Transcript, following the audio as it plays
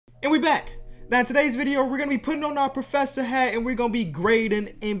And we back. Now in today's video, we're going to be putting on our professor hat and we're going to be grading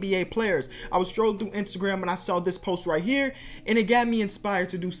NBA players. I was strolling through Instagram and I saw this post right here and it got me inspired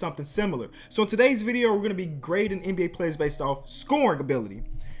to do something similar. So in today's video, we're going to be grading NBA players based off scoring ability,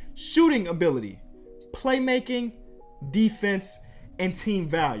 shooting ability, playmaking, defense, and team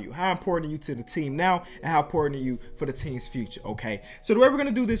value. How important are you to the team now and how important are you for the team's future, okay? So the way we're going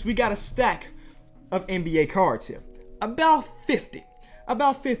to do this, we got a stack of NBA cards here. About 50.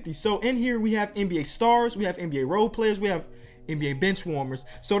 So in here we have NBA stars, we have NBA role players, we have NBA bench warmers.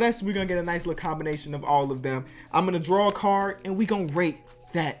 So we're gonna get a nice little combination of all of them. I'm gonna draw a card and we're gonna rate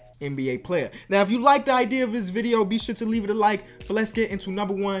that NBA player. Now if you like the idea of this video, be sure to leave it a like. But let's get into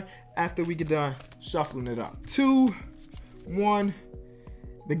number one after we get done shuffling it up. 2, 1.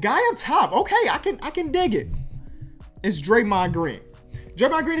 The guy up top, okay, I can dig it. It's Draymond Green.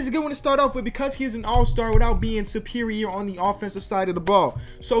 Draymond Green is a good one to start off with because he's an all-star without being superior on the offensive side of the ball.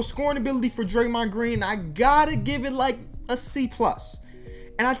 So scoring ability for Draymond Green, I gotta give it like a C+.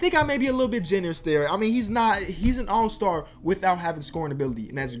 And I think I may be a little bit generous there. I mean, he's an all-star without having scoring ability,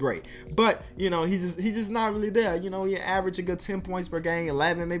 and that's great. But, you know, he's just not really there. You know, you average a good 10 points per game,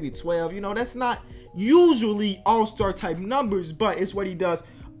 11, maybe 12. You know, that's not usually all-star type numbers, but it's what he does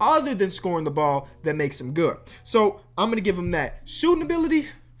other than scoring the ball that makes him good. So I'm gonna give him that. Shooting ability,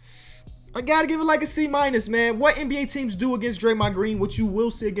 I gotta give it like a C-, man. What NBA teams do against Draymond Green, what you will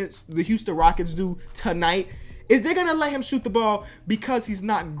see against the Houston Rockets do tonight, is they're gonna let him shoot the ball because he's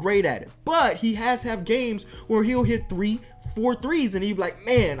not great at it. But he has have games where he'll hit 3, 4 threes and he'll be like,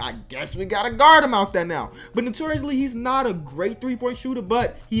 man, I guess we gotta guard him out there now. But notoriously, he's not a great three-point shooter,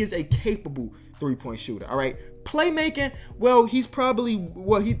 but he is a capable three-point shooter, all right? Playmaking, well, he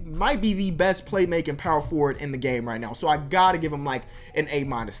might be the best playmaking power forward in the game right now. So I gotta give him like an A-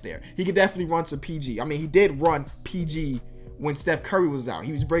 there. He could definitely run some PG. I mean, he did run PG when Steph Curry was out.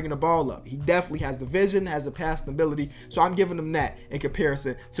 He was breaking the ball up. He definitely has the vision, has the passing ability. So I'm giving him that in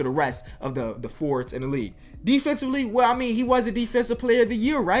comparison to the rest of the forwards in the league. Defensively, well, I mean, he was a defensive player of the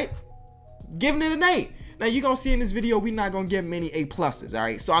year, right? Giving it an A. Now, you're going to see in this video, we're not going to get many A+, all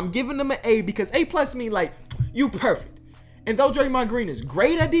right? So I'm giving them an A because A+ mean like, you perfect. And though Draymond Green is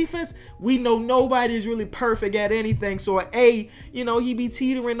great at defense, we know nobody is really perfect at anything. So an A, you know, he be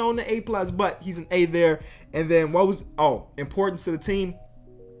teetering on the A+, but he's an A there. And then importance to the team.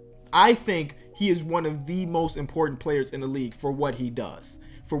 I think he is one of the most important players in the league for what he does.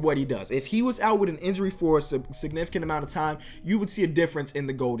 If he was out with an injury for a significant amount of time, you would see a difference in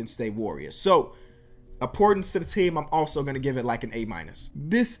the Golden State Warriors. So, importance to the team, I'm also going to give it like an A-.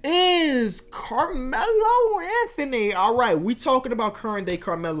 This is Carmelo Anthony. All right, we talking about current day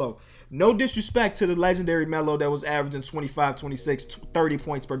Carmelo. No disrespect to the legendary Melo that was averaging 25, 26, 30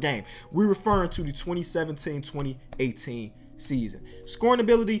 points per game. We're referring to the 2017-2018 season. Scoring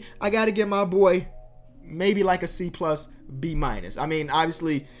ability, I got to give my boy maybe like a C+, B-. I mean,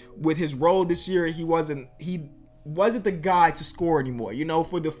 obviously, with his role this year, he wasn't the guy to score anymore. You know,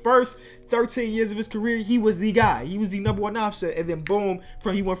 for the first 13 years of his career, he was the guy. He was the #1 option, and then boom,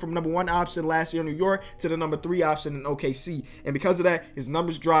 he went from #1 option last year in New York to the #3 option in OKC. And because of that, his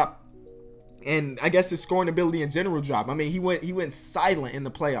numbers dropped, and I guess his scoring ability in general dropped. I mean, he went silent in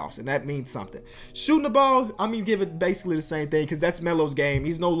the playoffs, and that means something. Shooting the ball, I mean, give it basically the same thing because that's Melo's game.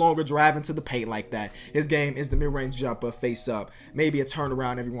 He's no longer driving to the paint like that. His game is the mid-range jumper, face up, maybe a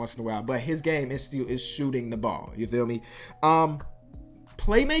turnaround every once in a while, but his game is still shooting the ball. You feel me?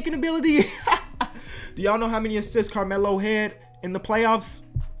 Playmaking ability. Do y'all know how many assists Carmelo had in the playoffs?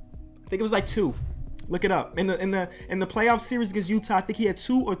 I think it was like 2. Look it up. In the playoff series against Utah, I think he had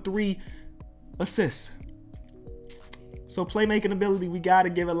 2 or 3 assists. So playmaking ability, we got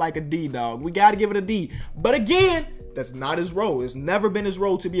to give it like a D, dog. We got to give it a D. But again, that's not his role. It's never been his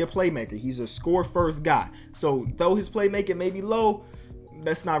role to be a playmaker. He's a score-first guy. So though his playmaking may be low,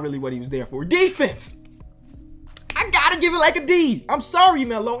 that's not really what he was there for. Defense, I got to give it like a D. I'm sorry,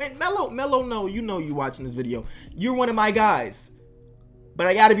 Melo. And Melo, no, you know you watching this video. You're one of my guys. But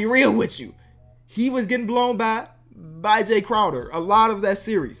I got to be real with you. He was getting blown by Jay Crowder a lot of that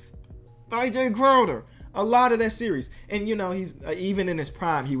series. Jay Crowder, a lot of that series. And you know, he's even in his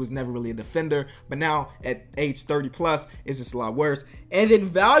prime, he was never really a defender, but now at age 30+, it's just a lot worse. And then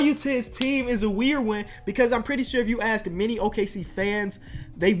value to his team is a weird one because I'm pretty sure if you ask many OKC fans,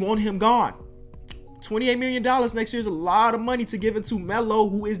 they want him gone. $28 million next year is a lot of money to give it to Melo,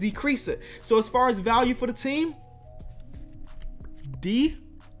 who is the creaser. So as far as value for the team, D+.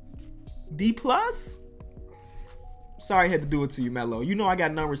 Sorry I had to do it to you, Melo. You know I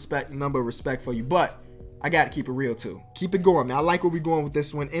got number of respect for you, but I got to keep it real too. Keep it going, man. I like where we're going with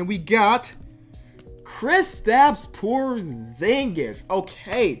this one. And we got Kristaps Porzingis.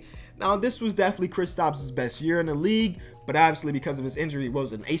 Okay, now this was definitely Kristaps' best year in the league, but obviously because of his injury, what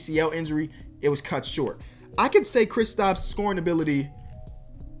was it, an ACL injury, it was cut short. I could say Kristaps' scoring ability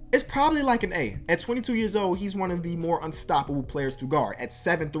is probably like an A. At 22 years old, he's one of the more unstoppable players to guard. At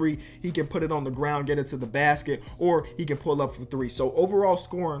 7'3", he can put it on the ground, get it to the basket, or he can pull up for three. So overall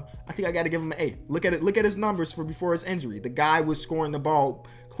scoring, I think I got to give him an A. Look at it. Look at his numbers for before his injury. The guy was scoring the ball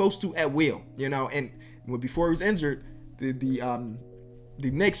close to at will, you know. And before he was injured, the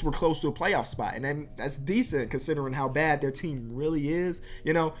Knicks were close to a playoff spot, and that's decent considering how bad their team really is.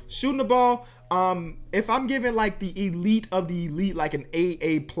 You know, shooting the ball. If I'm giving like the elite of the elite, like an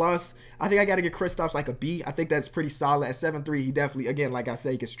A+, I think I got to get Kristaps like a B. I think that's pretty solid. At 7'3", he definitely, again, like I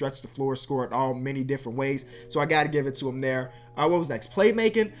said, he can stretch the floor, score it all many different ways. So I got to give it to him there. What was next?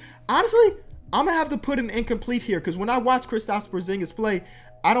 Playmaking. Honestly, I'm gonna have to put an incomplete here because when I watch Kristaps Porzingis play,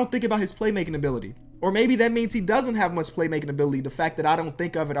 I don't think about his playmaking ability. Or maybe that means he doesn't have much playmaking ability. The fact that I don't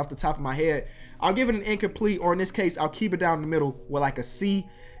think of it off the top of my head. I'll give it an incomplete, or in this case, I'll keep it down in the middle with like a C.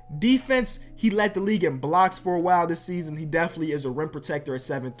 Defense, he led the league in blocks for a while this season. He definitely is a rim protector at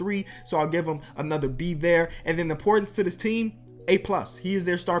 7'3", so I'll give him another B there. And then the importance to this team, A+. He is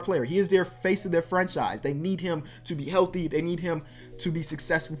their star player. He is their face of their franchise. They need him to be healthy. They need him to be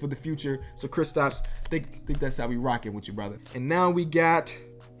successful for the future. So Kristaps, think that's how we rocking with you, brother. And now we got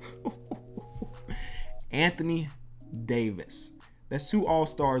Anthony Davis. That's two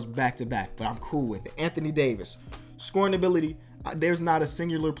all-stars back-to-back, but I'm cool with it. Anthony Davis, scoring ability. There's not a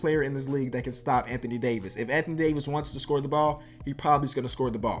singular player in this league that can stop Anthony Davis. If Anthony Davis wants to score the ball, he probably is going to score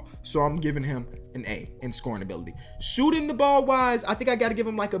the ball. So I'm giving him an A in scoring ability. Shooting the ball wise, I think I got to give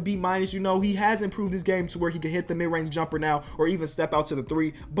him like a B-. You know, he has improved his game to where he can hit the mid-range jumper now or even step out to the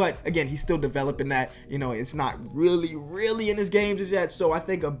three. But again, he's still developing that. You know, it's not really in his game just yet. So I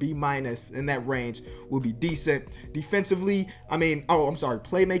think a B- in that range will be decent. Defensively,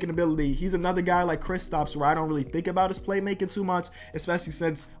 playmaking ability. He's another guy like Kristaps where I don't really think about his playmaking too much, especially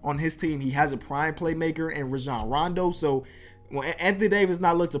since on his team he has a prime playmaker in Rajon Rondo. So Anthony Davis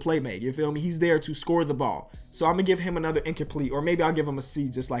not look to playmake, you feel me? He's there to score the ball. So I'm gonna give him another incomplete, or maybe I'll give him a C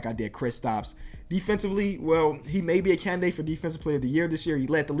just like I did Kristaps. Defensively, well, he may be a candidate for Defensive Player of the Year this year. He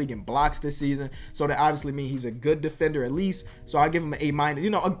led the league in blocks this season, so that obviously means he's a good defender at least. So I'll give him an A-. You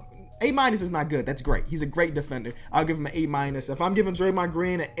know, A- is not good. That's great. He's a great defender. I'll give him an A-. If I'm giving Draymond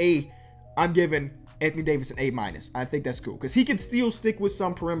Green an A, I'm giving Anthony Davis an A-. I think that's cool because he can still stick with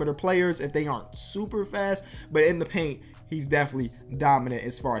some perimeter players if they aren't super fast, but in the paint, he's definitely dominant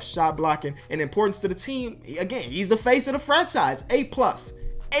as far as shot blocking and importance to the team. Again, he's the face of the franchise. A+.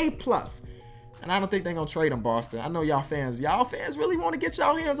 And I don't think they're going to trade him, Boston. I know y'all fans really want to get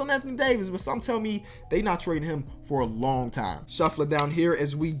y'all hands on Anthony Davis, but some tell me they not trading him for a long time. Shuffling down here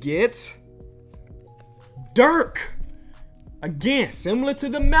as we get Dirk. Again, similar to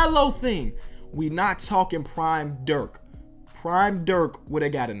the Melo thing. We not talking prime Dirk. Prime Dirk would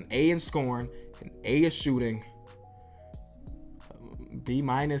have got an A in scoring, an A in shooting, B- in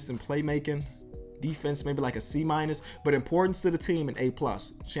playmaking, defense maybe like a C-, but importance to the team an A+.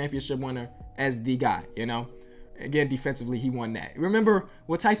 Championship winner as the guy, you know. Again, defensively, he won that. Remember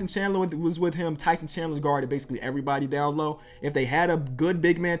when Tyson Chandler was with him, Tyson Chandler guarded basically everybody down low. If they had a good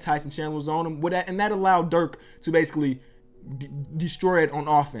big man, Tyson Chandler was on him, and that allowed Dirk to basically destroy it on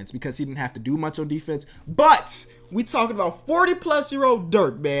offense because he didn't have to do much on defense. But we talking about 40+-year-old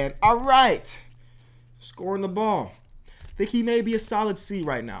Dirk, man. All right, scoring the ball. I think he may be a solid C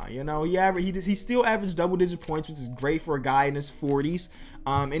right now. You know, he still averaged double-digit points, which is great for a guy in his 40s.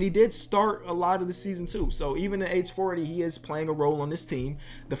 And he did start a lot of the season too. So even at age 40, he is playing a role on this team,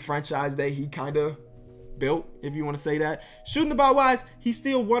 the franchise that he kind of built, if you want to say that. Shooting the ball wise, he's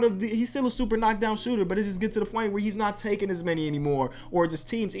still a super knockdown shooter, but it just gets to the point where he's not taking as many anymore, or just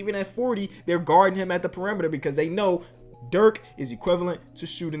teams, even at 40, they're guarding him at the perimeter because they know Dirk is equivalent to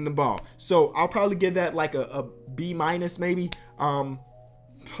shooting the ball. So I'll probably give that like a B- maybe.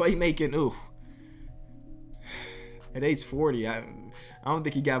 Playmaking, ooh. At age 40, I don't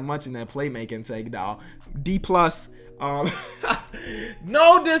think he got much in that playmaking take, dog. D+.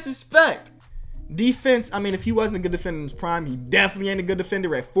 No disrespect. Defense, I mean, if he wasn't a good defender in his prime, he definitely ain't a good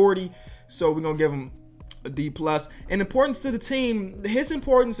defender at 40. So we're going to give him a D+. And importance to the team, his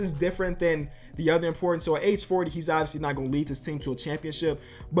importance is different than the other importance. So at age 40, he's obviously not going to lead his team to a championship,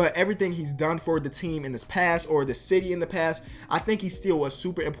 but everything he's done for the team in this past, or the city in the past, I think he's still a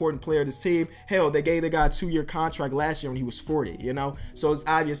super important player of this team. Hell, they gave the guy a 2-year contract last year when he was 40, you know? So it's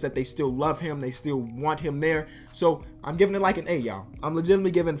obvious that they still love him. They still want him there. So I'm giving it like an A, y'all. I'm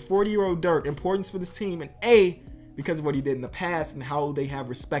legitimately giving 40-year-old Dirk importance for this team an A because of what he did in the past and how they have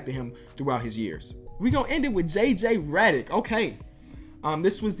respected him throughout his years. We're going to end it with JJ Redick. Okay.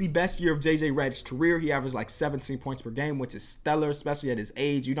 This was the best year of JJ Redick's career. He averaged like 17 points per game, which is stellar, especially at his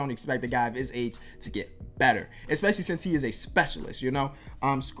age. You don't expect a guy of his age to get better, especially since he is a specialist, you know?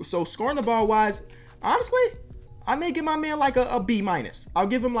 So scoring the ball wise, honestly, I may give my man like a B-. I'll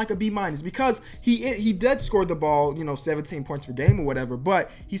give him like a B- because he did score the ball, you know, 17 points per game or whatever,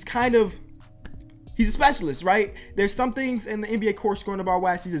 but he's a specialist, right? There's some things in the NBA court scoring the ball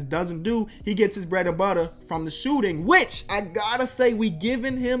wise he just doesn't do. He gets his bread and butter from the shooting, which I gotta say we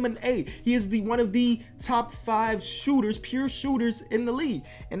giving him an A. He is one of the top 5 shooters, pure shooters in the league,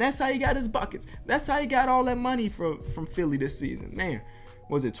 and that's how he got his buckets. That's how he got all that money from Philly this season. Man,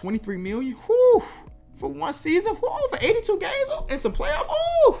 was it 23 million? Whew, for one season? Whew, for 82 games and some playoffs?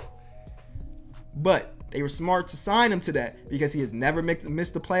 Whew. But they were smart to sign him to that because he has never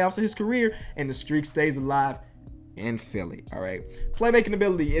missed the playoffs in his career, and the streak stays alive in Philly. All right, playmaking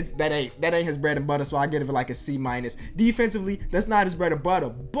ability that ain't his bread and butter, so I give it like a C-. Defensively, that's not his bread and butter,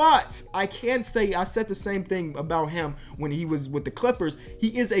 but I can say I said the same thing about him when he was with the Clippers.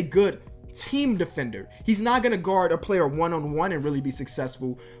 He is a good team defender. He's not gonna guard a player one-on-one and really be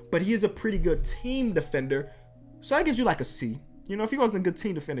successful, but he is a pretty good team defender, so that gives you like a C. You know, if he wasn't a good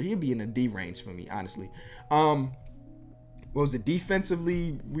team defender, he'd be in the D range for me, honestly. What was it?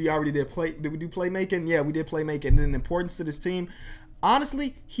 Defensively, we already did we do playmaking? Yeah, we did playmaking. And then importance to this team.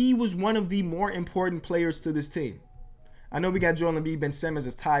 Honestly, he was one of the more important players to this team. I know we got Joel Embiid, Ben Simmons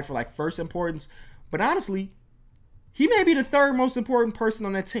is tied for like first importance, but honestly, he may be the 3rd most important person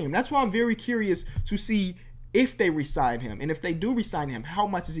on that team. That's why I'm very curious to see if they re-sign him, and if they do re-sign him, how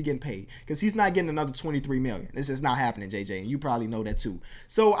much is he getting paid? Because he's not getting another 23 million. This is not happening, JJ, and you probably know that too.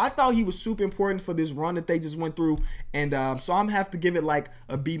 So I thought he was super important for this run that they just went through, and so I'm gonna have to give it like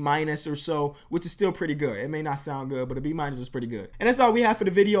a B- or so, which is still pretty good. It may not sound good, but a B- is pretty good. And that's all we have for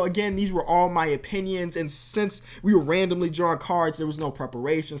the video. Again, these were all my opinions, and since we were randomly drawing cards, there was no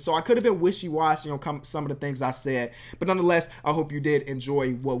preparation, so I could have been wishy-washy on some of the things I said, but nonetheless, I hope you did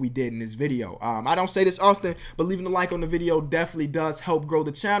enjoy what we did in this video. I don't say this often, but leaving a like on the video definitely does help grow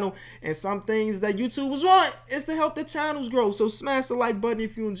the channel, and some things that YouTubers want is to help the channels grow. So smash the like button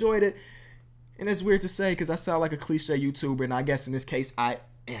if you enjoyed it. And it's weird to say because I sound like a cliche YouTuber, and I guess in this case I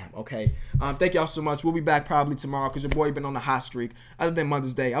am. Okay, thank y'all so much. We'll be back probably tomorrow because your boy been on a hot streak. Other than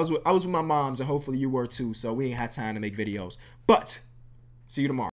Mother's Day, I was with my moms, and hopefully you were too, so we ain't had time to make videos, but see you tomorrow.